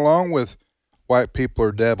not going along with white people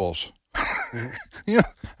are devils.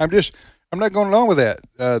 I'm not going along with that.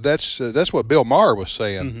 That's what Bill Maher was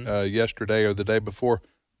saying yesterday or the day before.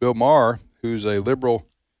 Bill Maher, who's a liberal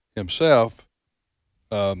himself,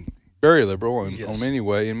 very liberal in many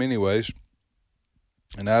ways,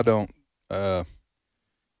 and I don't,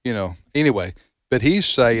 anyway. But he's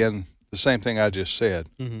saying the same thing I just said,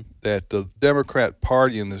 that the Democrat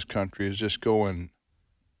Party in this country is just going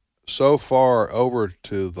so far over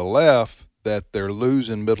to the left that they're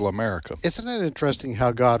losing middle America. Isn't it interesting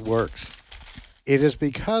how God works? It is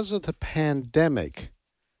because of the pandemic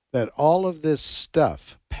that all of this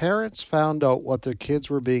stuff, parents found out what their kids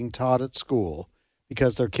were being taught at school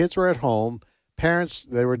because their kids were at home. Parents,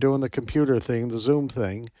 they were doing the computer thing, the Zoom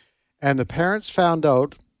thing, and the parents found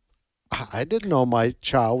out, I didn't know my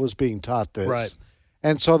child was being taught this. Right.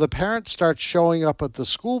 And so the parents start showing up at the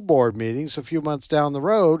school board meetings a few months down the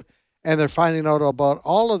road, and they're finding out about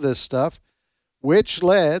all of this stuff, which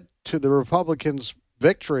led to the Republicans'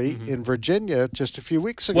 victory in Virginia just a few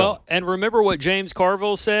weeks ago. Well, and remember what James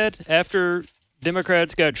Carville said after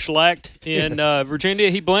Democrats got shellacked in Virginia?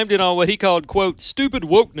 He blamed it on what he called, quote, stupid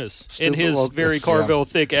wokeness in his very Carville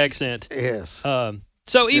thick accent. Yes.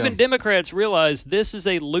 So even Democrats realize this is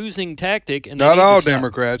a losing tactic. And not all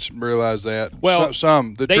Democrats realize that. Well,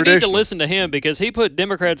 some. They need to listen to him because he put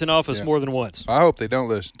Democrats in office more than once. I hope they don't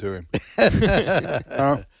listen to him.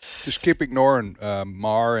 Just keep ignoring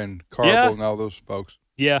Maher and Carville and all those folks.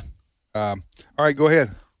 Yeah. All right, go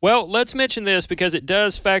ahead. Well, let's mention this because it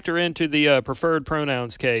does factor into the preferred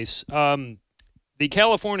pronouns case. The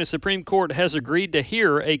California Supreme Court has agreed to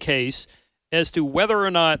hear a case as to whether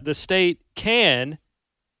or not the state can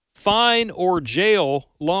fine or jail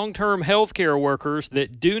long-term health care workers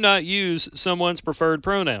that do not use someone's preferred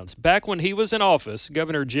pronouns. Back when he was in office,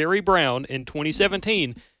 Governor Jerry Brown in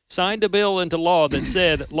 2017 signed a bill into law that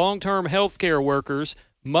said long-term health care workers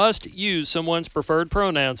must use someone's preferred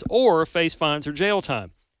pronouns or face fines or jail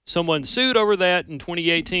time. Someone sued over that in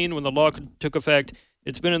 2018 when the law took effect.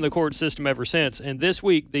 It's been in the court system ever since. And this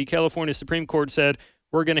week, the California Supreme Court said,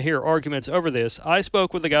 we're going to hear arguments over this. I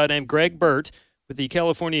spoke with a guy named Greg Burt with the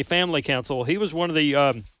California Family Council. He was one of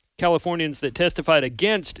the Californians that testified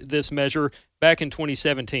against this measure back in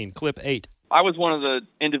 2017. Clip 8. I was one of the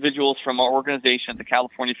individuals from our organization, the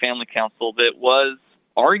California Family Council, that was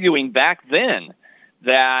arguing back then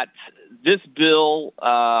that this bill,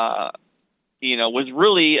 was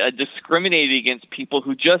really discriminating against people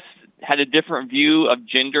who just had a different view of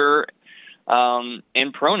gender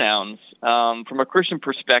and pronouns. From a Christian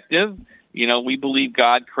perspective, we believe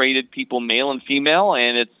God created people male and female,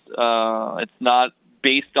 and it's not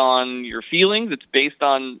based on your feelings. It's based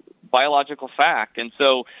on biological fact. And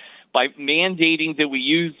so by mandating that we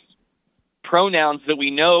use pronouns that we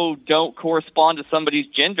know don't correspond to somebody's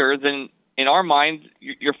gender, then in our minds,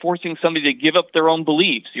 you're forcing somebody to give up their own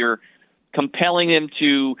beliefs. You're compelling them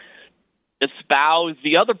to espouse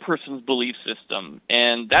the other person's belief system.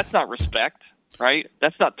 And that's not respect, right?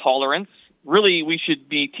 That's not tolerance. Really, we should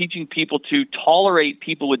be teaching people to tolerate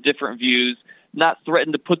people with different views, not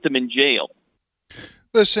threaten to put them in jail.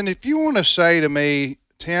 Listen, if you want to say to me,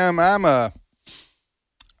 Tim, I'm a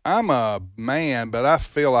man, but I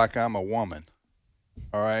feel like I'm a woman.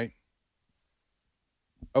 All right?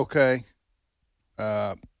 Okay.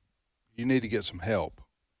 You need to get some help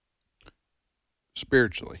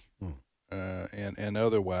spiritually and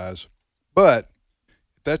otherwise. But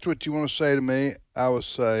if that's what you want to say to me, I would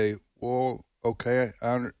say, well, okay,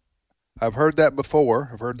 I've heard that before.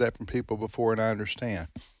 I've heard that from people before, and I understand.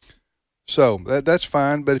 So that's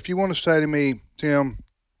fine. But if you want to say to me, Tim,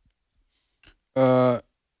 I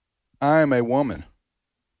am a woman,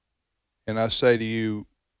 and I say to you,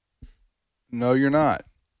 no, you're not.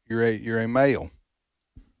 You're a male.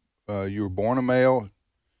 You were born a male,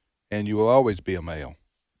 and you will always be a male.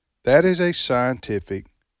 That is a scientific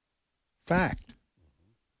fact.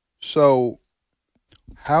 So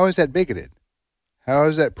how is that bigoted? How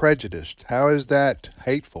is that prejudiced? How is that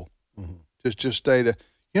hateful? Just state a,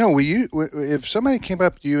 if somebody came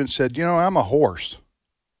up to you and said, I'm a horse,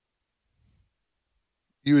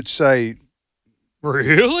 you would say,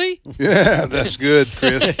 really? Yeah, that's good,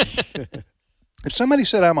 Chris. If somebody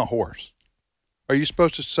said, I'm a horse, are you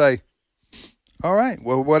supposed to say, all right,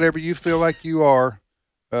 well, whatever you feel like you are,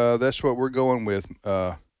 that's what we're going with,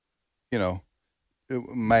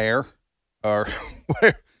 mare, or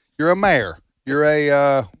whatever. You're a mare. You're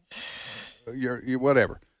a, you're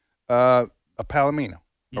whatever, a palomino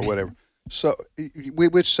or whatever. So we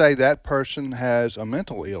would say that person has a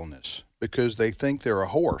mental illness because they think they're a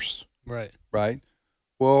horse. Right. Right.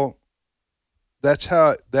 Well, that's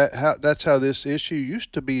how this issue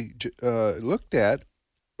used to be looked at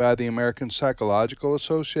by the American Psychological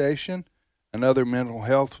Association and other mental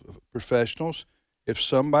health professionals. If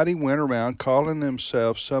somebody went around calling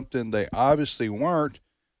themselves something they obviously weren't,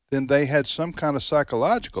 then they had some kind of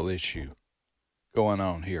psychological issue going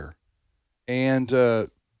on here. And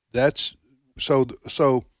that's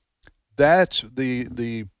the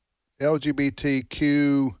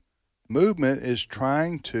LGBTQ movement is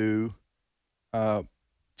trying to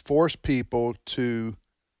force people to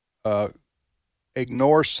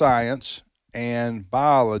ignore science and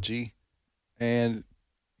biology, and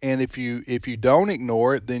if you don't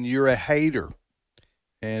ignore it, then you're a hater.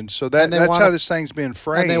 And so that's how this thing's been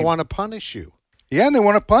framed. And they want to punish you. Yeah, and they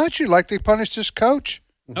want to punish you like they punished this coach.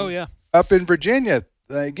 Oh, yeah. Up in Virginia.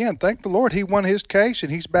 Again, thank the Lord, he won his case,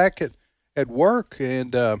 and he's back at work.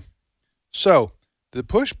 And so the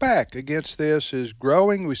pushback against this is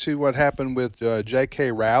growing. We see what happened with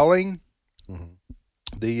J.K. Rowling,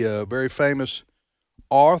 the very famous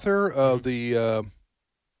author of the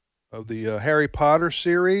Harry Potter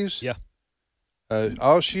series. Yeah.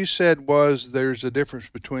 All she said was there's a difference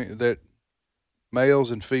between that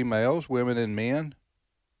males and females, women and men.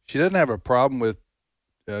 She doesn't have a problem with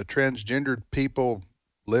transgendered people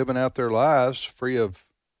living out their lives free of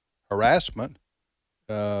harassment,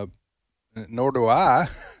 nor do I.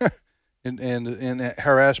 and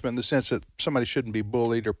harassment in the sense that somebody shouldn't be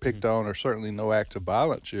bullied or picked on, or certainly no act of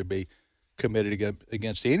violence should be committed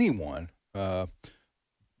against anyone. But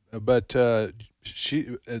Dave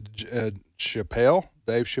Chappelle,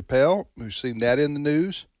 we've seen that in the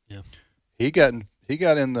news. Yeah, he got in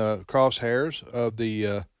the crosshairs of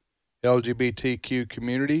the LGBTQ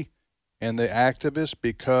community and the activists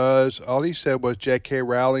because all he said was J.K.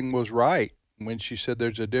 Rowling was right when she said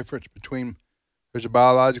there's a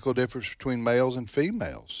biological difference between males and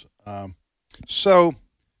females. So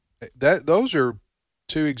those are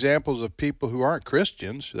two examples of people who aren't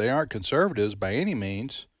Christians. They aren't conservatives by any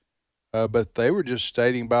means. But they were just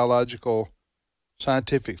stating biological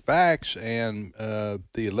scientific facts, and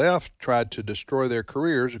the left tried to destroy their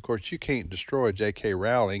careers. Of course, you can't destroy J.K.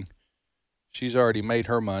 Rowling. She's already made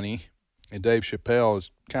her money, and Dave Chappelle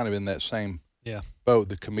is kind of in that same boat,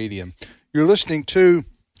 the comedian. You're listening to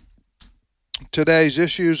Today's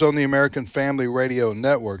Issues on the American Family Radio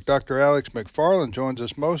Network. Dr. Alex McFarland joins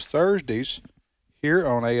us most Thursdays here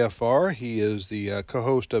on AFR. He is the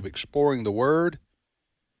co-host of Exploring the Word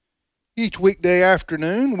each weekday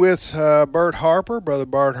afternoon with Bert Harper, Brother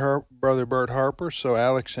Bert Harper. So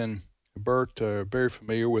Alex and Bert are very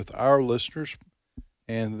familiar with our listeners,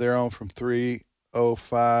 and they're on from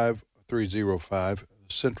 305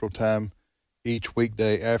 Central Time each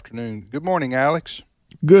weekday afternoon. Good morning, Alex.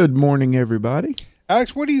 Good morning, everybody.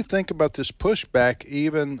 Alex, what do you think about this pushback,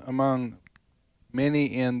 even among many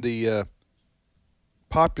in the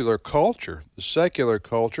popular culture, the secular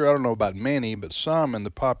culture? I don't know about many, but some in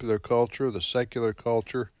the popular culture, the secular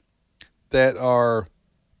culture, that are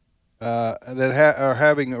are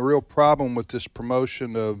having a real problem with this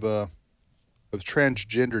promotion of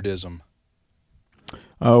transgenderism.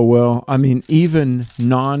 Oh, well, I mean, even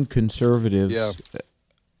non-conservatives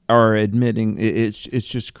are admitting it's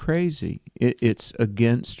just crazy. It's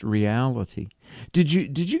against reality. Did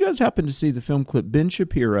you guys happen to see the film clip? Ben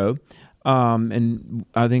Shapiro, and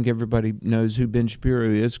I think everybody knows who Ben Shapiro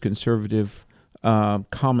is, conservative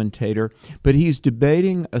commentator, but he's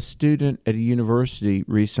debating a student at a university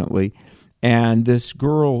recently, and this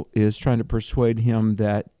girl is trying to persuade him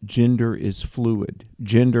that gender is fluid.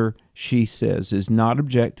 Gender, she says, is not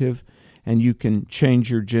objective, and you can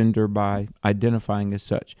change your gender by identifying as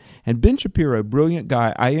such. And Ben Shapiro, brilliant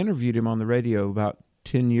guy, I interviewed him on the radio about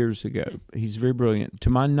 10 years ago. He's very brilliant. To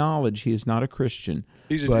my knowledge, he is not a Christian.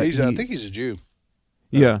 I think he's a Jew.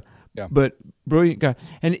 Yeah, but brilliant guy.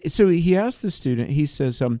 And so he asked the student, he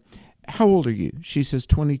says, how old are you? She says,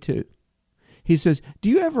 22. He says, do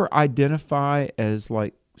you ever identify as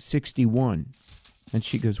like 61? And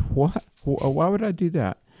she goes, what? Why would I do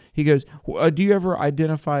that? He goes, do you ever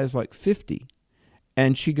identify as like 50?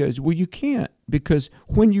 And she goes, well, you can't, because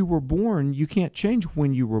when you were born, you can't change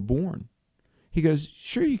when you were born. He goes,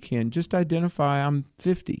 sure you can. Just identify I'm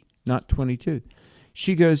 50, not 22.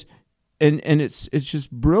 She goes, and it's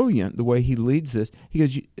just brilliant the way he leads this. He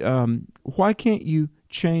goes, why can't you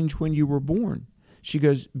change when you were born? She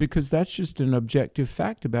goes, because that's just an objective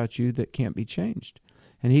fact about you that can't be changed.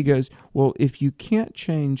 And he goes, well, if you can't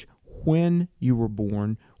change when you were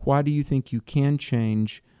born, why do you think you can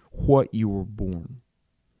change what you were born?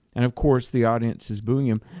 And of course, the audience is booing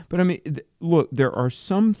him. But I mean, look, there are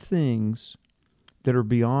some things that are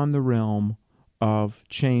beyond the realm of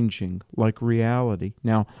changing, like reality.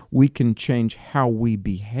 Now, we can change how we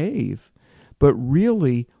behave, but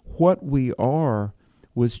really what we are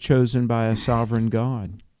was chosen by a sovereign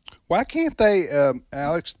God. Why can't they,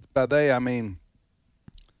 Alex, by they I mean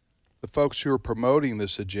the folks who are promoting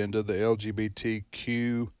this agenda, the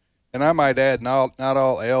LGBTQ, and I might add, not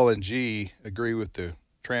all L and G agree with the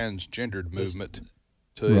transgendered movement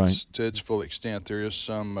to its full extent. There is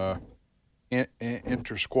some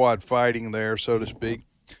inter-squad fighting there, so to speak.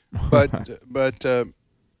 But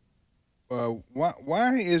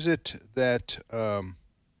why is it that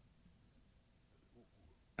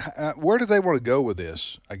where do they want to go with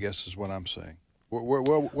this, I guess is what I'm saying.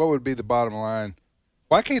 What would be the bottom line?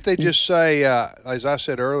 Why can't they just say, as I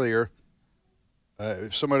said earlier,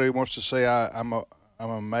 if somebody wants to say I'm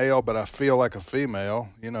a male but I feel like a female,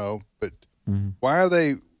 but why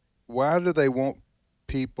do they want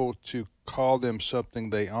people to call them something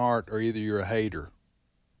they aren't, or either you're a hater?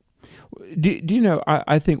 Do you know,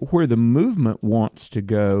 I think where the movement wants to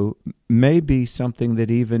go may be something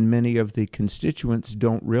that even many of the constituents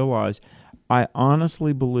don't realize. I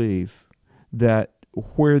honestly believe that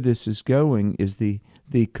where this is going is the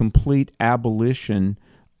complete abolition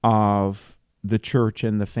of the church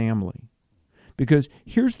and the family. Because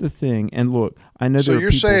here's the thing, and look, I know so there are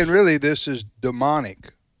you're people saying really this is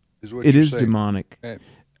demonic, is what it you're is saying. demonic. Yeah,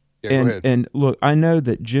 go ahead. And look, I know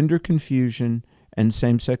that gender confusion and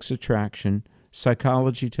same-sex attraction,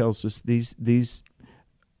 psychology tells us these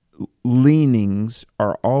leanings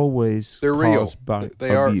are always caused by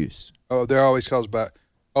abuse. They're always caused by.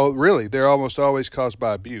 Oh, really? They're almost always caused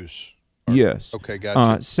by abuse. Yes. Okay,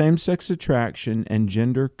 gotcha. Same-sex attraction and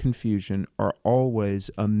gender confusion are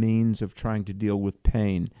always a means of trying to deal with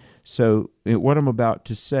pain. So what I'm about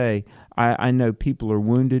to say, I know people are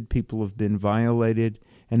wounded, people have been violated,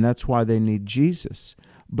 and that's why they need Jesus.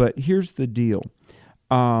 But here's the deal.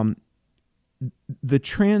 The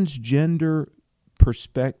transgender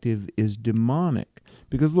perspective is demonic.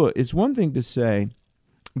 Because look, it's one thing to say,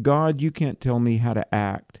 God, you can't tell me how to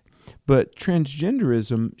act. But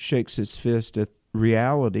transgenderism shakes its fist at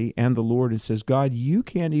reality and the Lord and says, God, you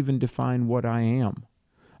can't even define what I am.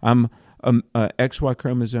 I'm a XY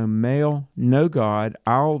chromosome male. No, God,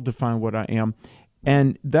 I'll define what I am.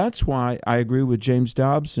 And that's why I agree with James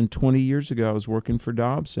Dobson. 20 years ago, I was working for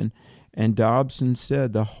Dobson, and Dobson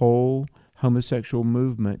said the whole homosexual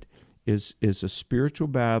movement is a spiritual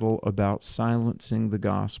battle about silencing the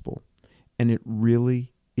gospel. And it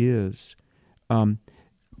really is.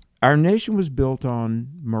 Our nation was built on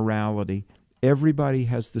morality. Everybody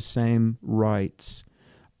has the same rights.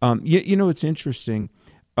 You know, it's interesting.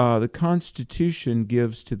 The Constitution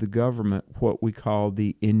gives to the government what we call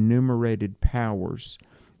the enumerated powers,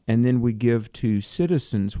 and then we give to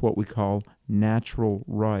citizens what we call natural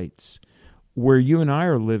rights. Where you and I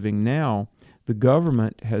are living now, the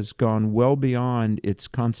government has gone well beyond its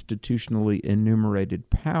constitutionally enumerated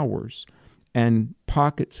powers, and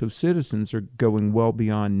pockets of citizens are going well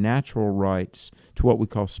beyond natural rights to what we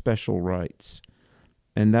call special rights.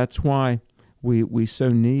 And that's why we so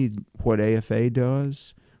need what AFA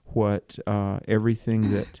does, what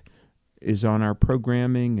everything that is on our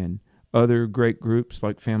programming and other great groups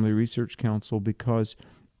like Family Research Council, because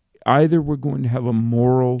either we're going to have a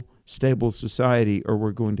moral, stable society or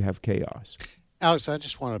we're going to have chaos. Alex, I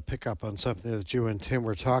just want to pick up on something that you and Tim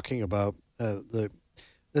were talking about.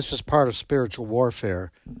 This is part of spiritual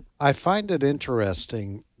warfare. I find it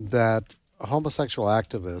interesting that homosexual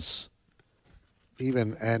activists,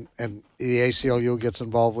 even and the ACLU gets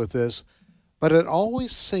involved with this, but it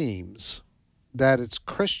always seems that it's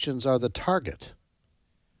Christians are the target.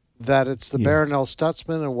 That it's the Baron L.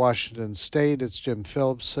 Stutzman in Washington State, it's Jim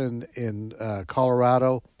Phillips in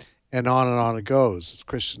Colorado, and on it goes. It's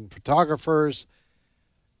Christian photographers.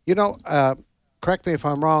 You know, correct me if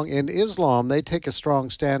I'm wrong, in Islam, they take a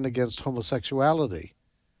strong stand against homosexuality.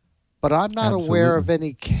 But I'm not aware of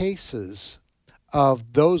any cases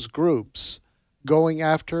of those groups going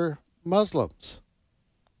after Muslims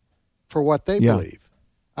for what they believe.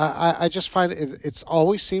 I just find it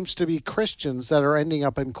always seems to be Christians that are ending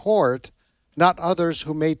up in court, not others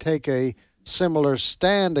who may take a similar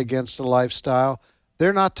stand against a lifestyle.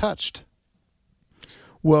 They're not touched.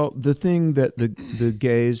 Well, the thing that the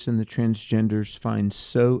gays and the transgenders find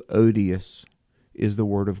so odious is the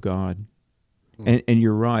Word of God. And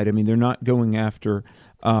you're right. I mean, they're not going after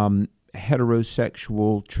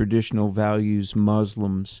heterosexual traditional values,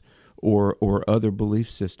 Muslims, or other belief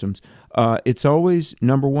systems. It's always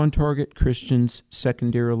number one target, Christians,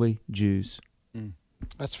 secondarily, Jews.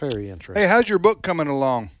 That's very interesting. Hey, how's your book coming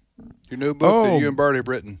along? Your new book that you and Bertie have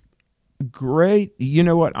written? Great. You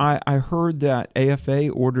know what? I heard that AFA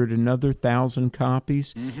ordered another 1,000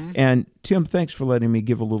 copies. Mm-hmm. And Tim, thanks for letting me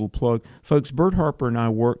give a little plug. Folks, Bert Harper and I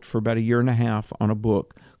worked for about 1.5 years on a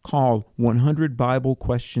book called 100 Bible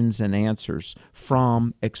Questions and Answers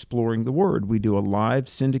from Exploring the Word. We do a live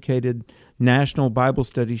syndicated national Bible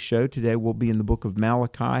study show. Today we'll be in the book of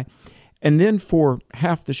Malachi. And then for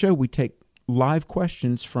half the show, we take live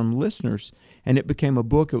questions from listeners, and it became a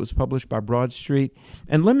book. It was published by Broad Street.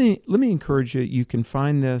 And let me encourage you, you can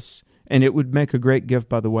find this, and it would make a great gift,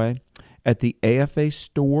 by the way, at the AFA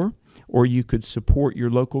store, or you could support your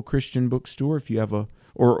local Christian bookstore if you have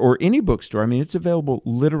or any bookstore. I mean, it's available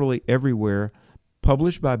literally everywhere.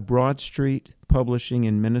 Published by Broad Street Publishing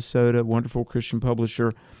in Minnesota, wonderful Christian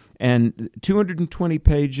publisher, and 220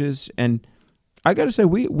 pages. And I got to say,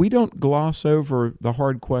 we don't gloss over the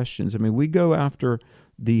hard questions. I mean, we go after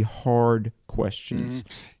the hard questions.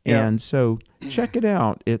 Mm-hmm. Yeah. And so check it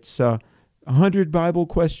out. It's 100 Bible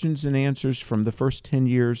Questions and Answers from the first 10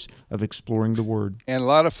 years of exploring the Word. And a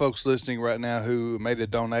lot of folks listening right now who made a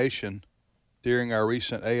donation during our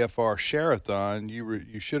recent AFR Share-a-thon,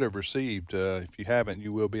 you should have received. If you haven't,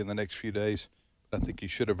 you will be in the next few days. I think you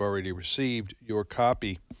should have already received your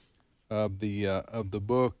copy of the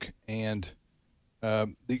book. And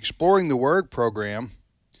the Exploring the Word program,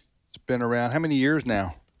 it's been around how many years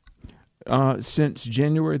now? Since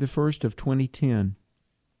January the 1st of 2010.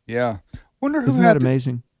 Yeah. Wonder who Isn't that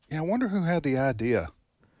amazing? I wonder who had the idea.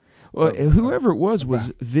 Well, whoever it was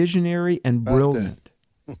visionary and brilliant.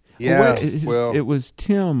 Yeah, it was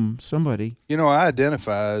Tim, somebody. You know, I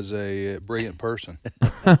identify as a brilliant person.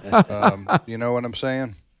 You know what I'm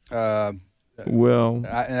saying? I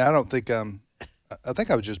don't think I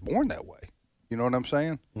think I was just born that way. You know what I'm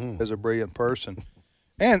saying? As a brilliant person,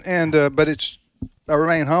 but I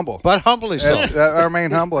remain humble. But humbly so. I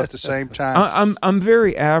remain humble at the same time. I'm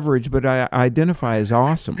very average, but I identify as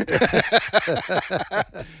awesome.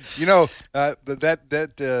 You know, I did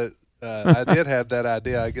have that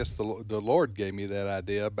idea. I guess the Lord gave me that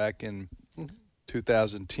idea back in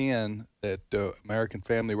 2010 that American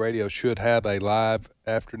Family Radio should have a live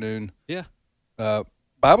afternoon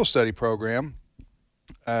Bible study program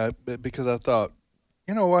because I thought,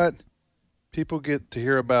 you know what? People get to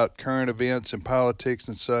hear about current events and politics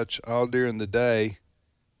and such all during the day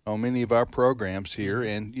on many of our programs here,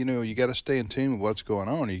 and you got to stay in tune with what's going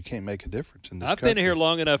on, or you can't make a difference in this country. I've been here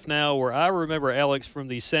long enough now where I remember Alex from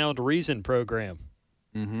the Sound Reason program.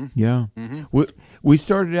 Mm-hmm. Yeah, mm-hmm. We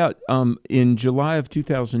started out in July of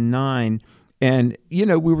 2009, and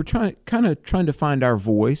we were trying to find our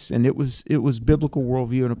voice, and it was biblical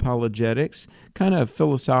worldview and apologetics, kind of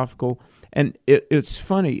philosophical. And it's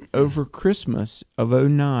funny, over Christmas of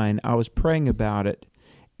 2009, I was praying about it,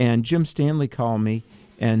 and Jim Stanley called me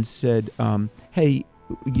and said, hey,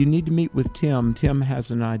 you need to meet with Tim. Tim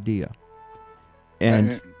has an idea.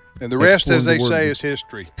 And the rest, as they say, is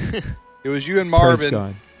history. It was you and Marvin. Praise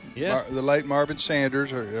God. Yeah. The late Marvin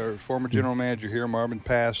Sanders, our former general manager here. Marvin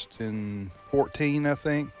passed in 2014, I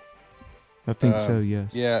think. I think so,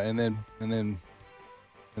 yes. Yeah, and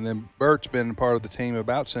then Bert's been part of the team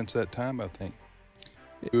about since that time, I think.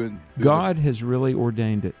 God has really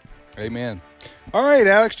ordained it. Amen. All right,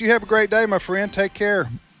 Alex, you have a great day, my friend. Take care.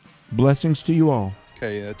 Blessings to you all.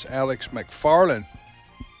 Okay, that's Alex McFarland.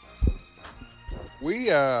 We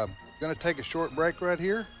going to take a short break right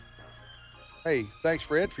here. Hey, thanks,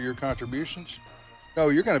 Fred, for your contributions. No,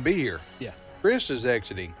 you're going to be here. Yeah. Chris is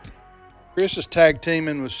exiting. Chris is tag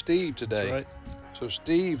teaming with Steve today. That's right. So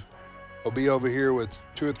Steve will be over here with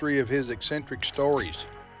 2 or 3 of his eccentric stories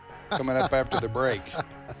coming up after the break.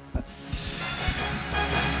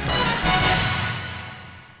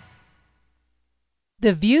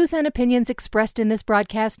 The views and opinions expressed in this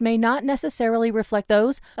broadcast may not necessarily reflect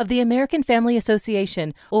those of the American Family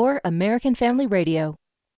Association or American Family Radio.